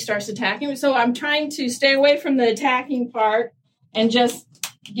and then he starts attacking me. So I'm trying to stay away from the attacking part and just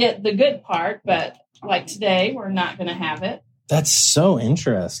get the good part. But like today, we're not going to have it. That's so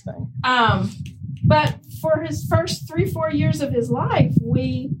interesting. But for his first 3-4 years of his life,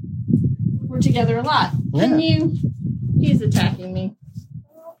 we were together a lot. Yeah. He's attacking me.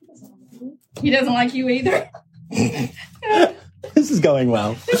 He doesn't like you either. This is going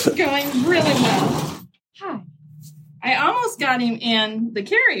well. This is going really well. Hi. I almost got him in the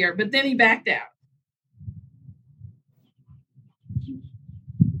carrier, but then he backed out.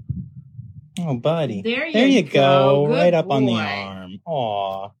 Oh, buddy. There you go. Good Right up on the boy. arm.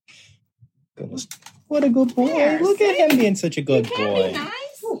 Aw. Goodness. What a good boy. There, Look see? at him being such a good You can't boy. be nice.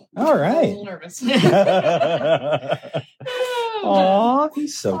 All I'm a right. little nervous. Aw,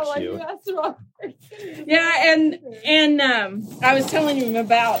 he's so Oh, cute. Yeah, and I was telling him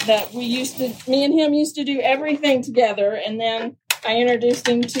about that me and him used to do everything together, and then I introduced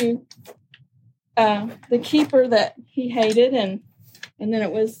him to the keeper that he hated, and then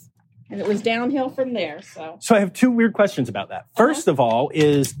it was downhill from there. So I have two weird questions about that. First of all,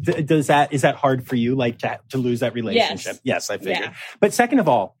 is that hard for you, like to lose that relationship? Yes, I figured. Yeah. But second of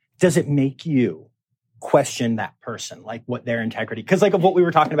all, does it make you question that person, like what their integrity? Because like of what we were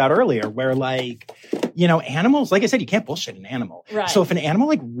talking about earlier, where like, you know, animals, like I said, you can't bullshit an animal. Right. So if an animal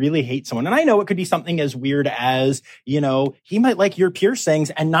like really hates someone, and I know it could be something as weird as, you know, he might like your piercings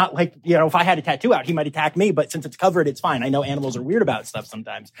and not like, you know, if I had a tattoo out, he might attack me, but since it's covered, it's fine. I know animals are weird about stuff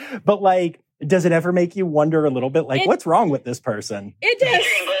sometimes, but like, does it ever make you wonder a little bit, like, what's wrong with this person? it does.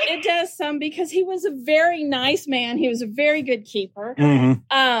 It does some because he was a very nice man. He was a very good keeper.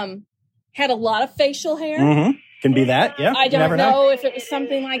 Mm-hmm. Had a lot of facial hair. Mm-hmm. Can be that, yeah. I You never don't know if it was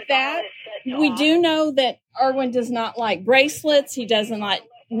something like that. We do know that Erwin does not like bracelets. He doesn't like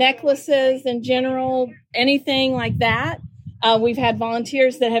necklaces in general, anything like that. We've had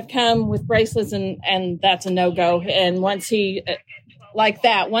volunteers that have come with bracelets and that's a no-go. And once he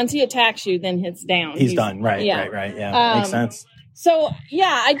attacks you, then it's down. He's done. Right, yeah. right. Yeah, makes sense. So,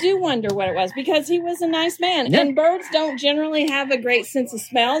 yeah, I do wonder what it was because he was a nice man. Yeah. And birds don't generally have a great sense of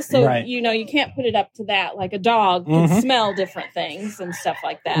smell. So, Right. you know, you can't put it up to that. Like a dog can smell different things and stuff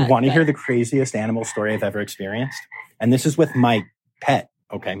like that. Want to hear the craziest animal story I've ever experienced? And this is with my pet.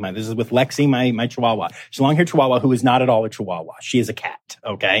 Okay, this is with Lexi, my Chihuahua. She's a long-haired Chihuahua who is not at all a Chihuahua. She is a cat,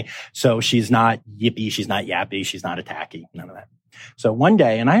 okay? So she's not yippy, she's not yappy, she's not attacky, none of that. So one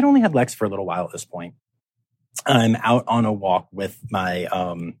day, and I had only had Lex for a little while at this point, I'm out on a walk with my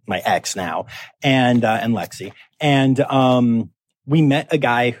my ex now and Lexi. And we met a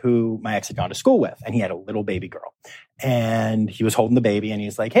guy who my ex had gone to school with, and he had a little baby girl. And he was holding the baby and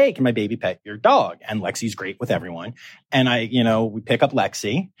he's like, "Hey, can my baby pet your dog?" And Lexi's great with everyone. And we pick up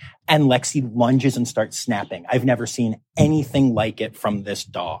Lexi and Lexi lunges and starts snapping. I've never seen anything like it from this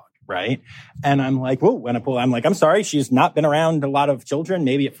dog. Right. And I'm like, whoa, I'm like, I'm sorry. She's not been around a lot of children.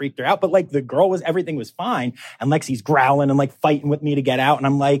 Maybe it freaked her out, but like everything was fine. And Lexi's growling and like fighting with me to get out. And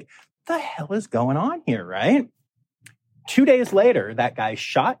I'm like, what the hell is going on here? Right. 2 days later, that guy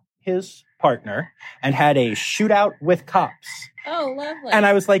shot his partner and had a shootout with cops. Oh, lovely. And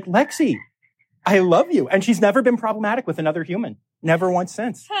I was like, Lexi, I love you. And she's never been problematic with another human. Never once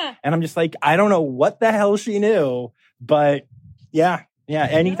since. Huh. And I'm just like, I don't know what the hell she knew, but yeah. Yeah,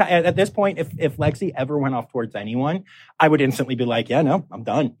 anytime at this point, if Lexi ever went off towards anyone, I would instantly be like, yeah, no, I'm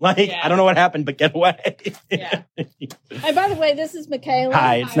done. Like, I don't know what happened, but get away. Yeah. And by the way, this is Mikayla.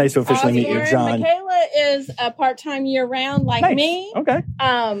 Hi, it's nice to officially meet you, Osborne. John. Mikayla is a part-time year-round like Nice. me. Okay.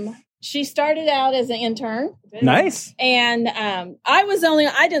 She started out as an intern, Nice. And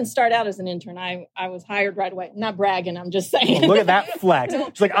I didn't start out as an intern. I was hired right away. I'm not bragging. I'm just saying. Look at that flex.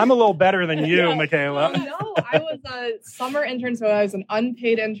 It's like, I'm a little better than you, Mikayla. No, I was a summer intern, so I was an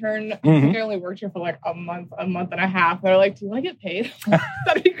unpaid intern. Mm-hmm. I think I only worked here for like a month and a half. They're like, do you want to get paid?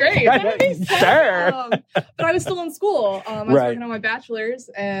 That'd be great. That'd be Sure. but I was still in school. I was working on my bachelor's.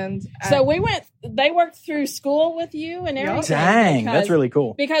 And so they worked through school with you and everything. Dang, that's really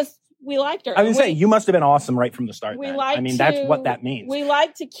cool. Because we liked her. I was going to say, you must have been awesome right from the start. That's what that means. We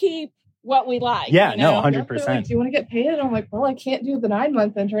like to keep what we like. Yeah, you know? 100%. Like, do you want to get paid? And I'm like, well, I can't do the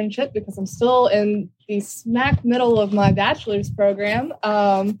 9-month internship because I'm still in the smack middle of my bachelor's program.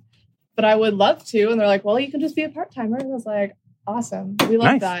 But I would love to. And they're like, well, you can just be a part-timer. And I was like, awesome. We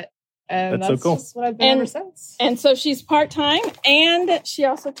love that. And that's so cool. Just what I've been ever since. And so she's part-time and she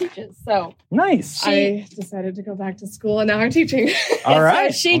also teaches. So nice. I decided to go back to school and now I'm teaching. All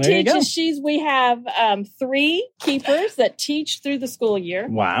right. So she teaches. We have 3 keepers that teach through the school year.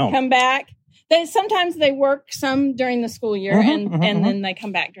 Wow. Come back. Sometimes they work some during the school year and then they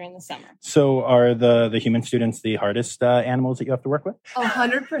come back during the summer. So are the human students the hardest animals that you have to work with?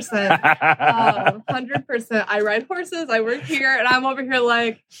 100%. 100%. I ride horses. I work here and I'm over here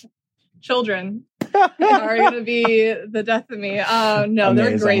like, children are going to be the death of me. No, amazing.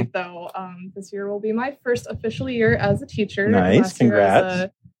 They're great though. This year will be my first official year as a teacher. Nice,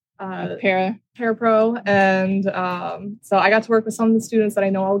 congrats. As a parapro, and so I got to work with some of the students that I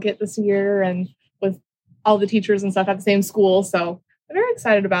know I'll get this year, and with all the teachers and stuff at the same school. So I'm very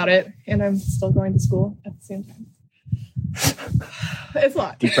excited about it, and I'm still going to school at the same time. It's a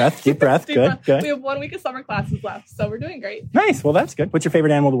lot. Deep breath. Good. We have 1 week of summer classes left, so we're doing great. Nice. Well, that's good. What's your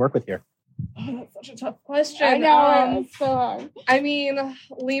favorite animal to work with here? Oh, that's such a tough question. I know. It's so hard. I mean,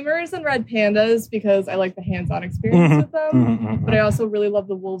 lemurs and red pandas because I like the hands-on experience with them. But I also really love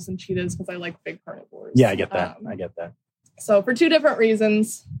the wolves and cheetahs because I like big carnivores. Yeah, I get that. So for 2 different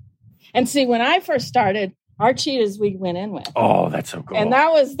reasons. And see, when I first started, our cheetahs we went in with. Oh, that's so cool. And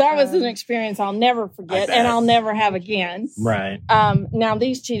that was an experience I'll never forget and I'll never have again. Right. Now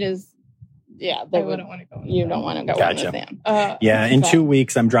these cheetahs, they wouldn't want to go. You don't want to go in with them. In 2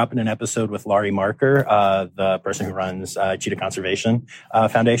 weeks, I'm dropping an episode with Laurie Marker, the person who runs Cheetah Conservation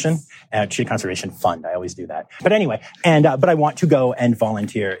Foundation, Cheetah Conservation Fund. I always do that. But anyway, but I want to go and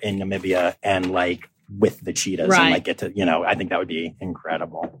volunteer in Namibia and with the cheetahs and get to, I think that would be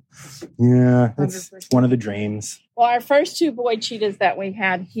incredible. Yeah, it's one of the dreams. Well, our first 2 boy cheetahs that we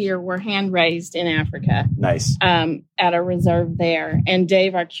had here were hand raised in Africa. Nice. At a reserve there. And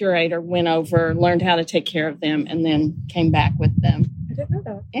Dave, our curator, went over, learned how to take care of them, and then came back with them. I didn't know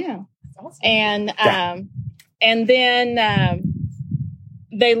that. Yeah. That's awesome. And then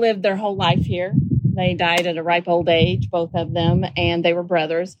they lived their whole life here. They died at a ripe old age, both of them, and they were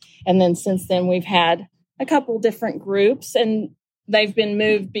brothers. And then since then, we've had a couple different groups, and they've been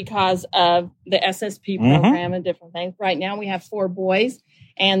moved because of the SSP program and different things. Right now, we have 4 boys,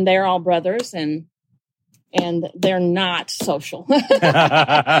 and they're all brothers, and they're not social. No.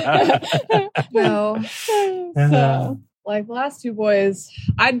 So, the last 2 boys,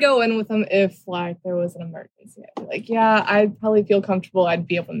 I'd go in with them if, there was an emergency. I'd be like, I'd probably feel comfortable. I'd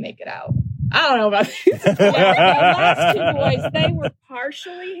be able to make it out. I don't know about these. The last 2 boys, they were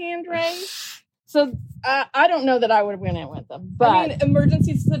partially hand raised. So I don't know that I would have went in with them. But I mean,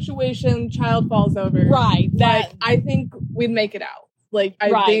 emergency situation, child falls over. Right. I think we'd make it out.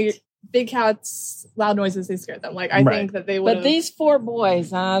 Big cats, loud noises, they scared them. I think that they would. But these 4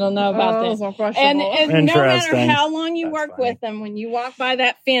 boys, I don't know about this. And no matter how long you work with them, when you walk by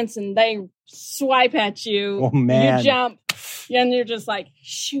that fence and they swipe at you, you jump. And you're just like,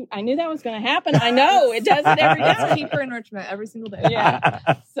 shoot, I knew that was going to happen. I know it does it every day. It's keeper enrichment every single day. Yeah.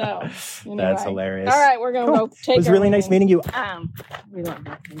 So anyway. That's hilarious. All right, we're going to go take. It was really nice meeting you. We love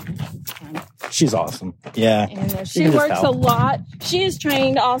her. She's awesome. Yeah. And, she works a lot. She is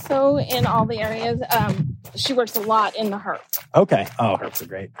trained also in all the areas. She works a lot in the herp. Okay. Oh, herps are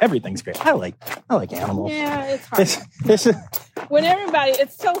great. Everything's great. I like animals. Yeah, it's hard.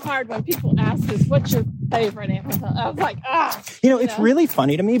 It's so hard when people ask us, what's your favorite animal? I was like, it's really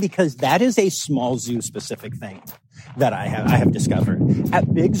funny to me because that is a small zoo specific thing that I have discovered.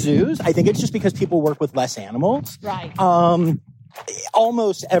 At big zoos, I think it's just because people work with less animals. Right.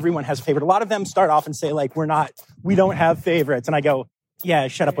 Almost everyone has a favorite. A lot of them start off and say we don't have favorites. And I go, yeah,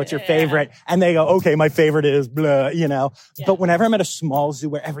 shut up. What's your favorite? And they go, okay, my favorite is blah, Yeah. But whenever I'm at a small zoo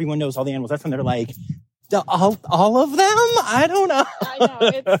where everyone knows all the animals, that's when they're like, all of them? I don't know. I know.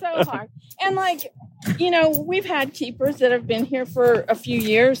 It's so hard. And we've had keepers that have been here for a few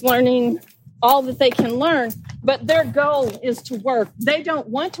years learning all that they can learn. But their goal is to work. They don't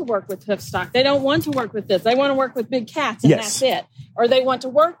want to work with hoofstock. They don't want to work with this. They want to work with big cats, and that's it. Or they want to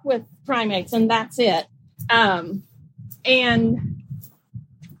work with primates, and that's it. And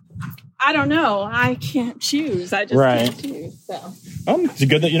I don't know. I can't choose. I just can't choose. So. It's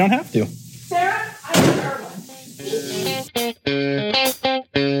good that you don't have to. Sarah, I have her one.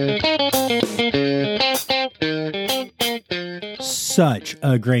 Such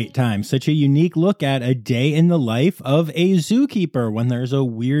a great time. Such a unique look at a day in the life of a zookeeper when there's a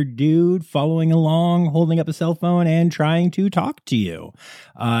weird dude following along, holding up a cell phone and trying to talk to you.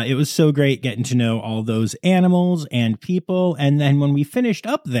 It was so great getting to know all those animals and people. And then when we finished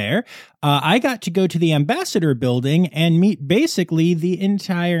up there, I got to go to the ambassador building and meet basically the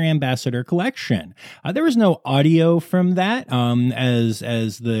entire ambassador collection. There was no audio from that,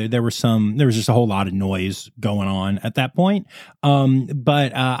 there was just a whole lot of noise going on at that point.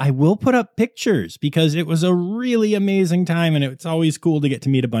 But I will put up pictures because it was a really amazing time, and it's always cool to get to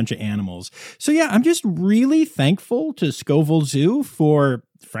meet a bunch of animals. So yeah, I'm just really thankful to Scovill Zoo for,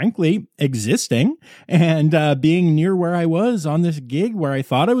 frankly, existing and being near where I was on this gig where I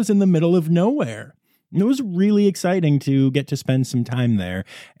thought I was in the middle of nowhere. It was really exciting to get to spend some time there,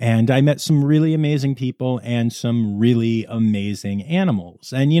 and I met some really amazing people and some really amazing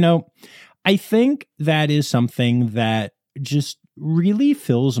animals. And, you know, I think that is something that just really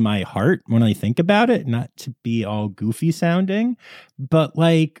fills my heart when I think about it, not to be all goofy sounding, but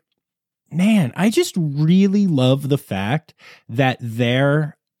like, man, I just really love the fact that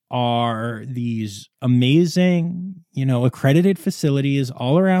there are these amazing, you know, accredited facilities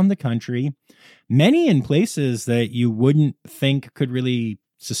all around the country, many in places that you wouldn't think could really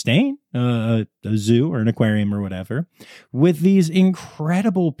sustain a zoo or an aquarium or whatever, with these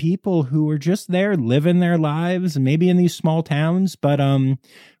incredible people who are just there living their lives, maybe in these small towns, but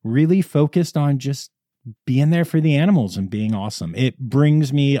really focused on just being there for the animals and being awesome. It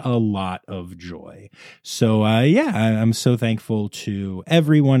brings me a lot of joy. So I'm so thankful to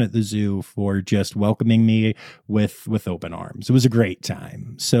everyone at the zoo for just welcoming me with open arms. It was a great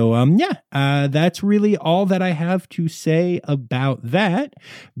time. So that's really all that I have to say about that.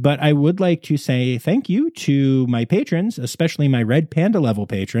 But I would like to say thank you to my patrons, especially my Red Panda level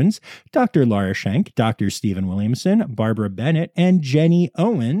patrons, Dr. Laura Schenk, Dr. Stephen Williamson, Barbara Bennett, and Jenny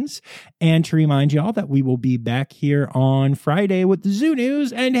Owens. And to remind you all that we will be back here on Friday with the Zoo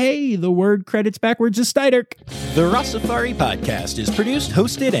News. And hey, the word credits backwards is Steiderk. The Rossafari podcast is produced,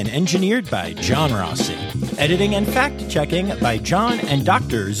 hosted, and engineered by John Rossi. Editing and fact-checking by John and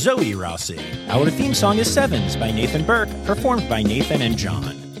Dr. Zoe Rossi. Our theme song is Sevens by Nathan Burke, performed by Nathan and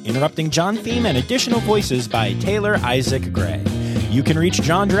John. Interrupting John theme and additional voices by Taylor Isaac Gray. You can reach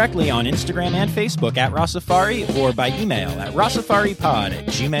John directly on Instagram and Facebook at Rossafari or by email at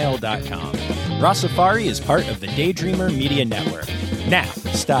rossafaripod@gmail.com. Rossafari is part of the Daydreamer Media Network. Now,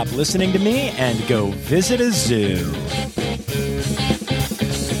 stop listening to me and go visit a zoo.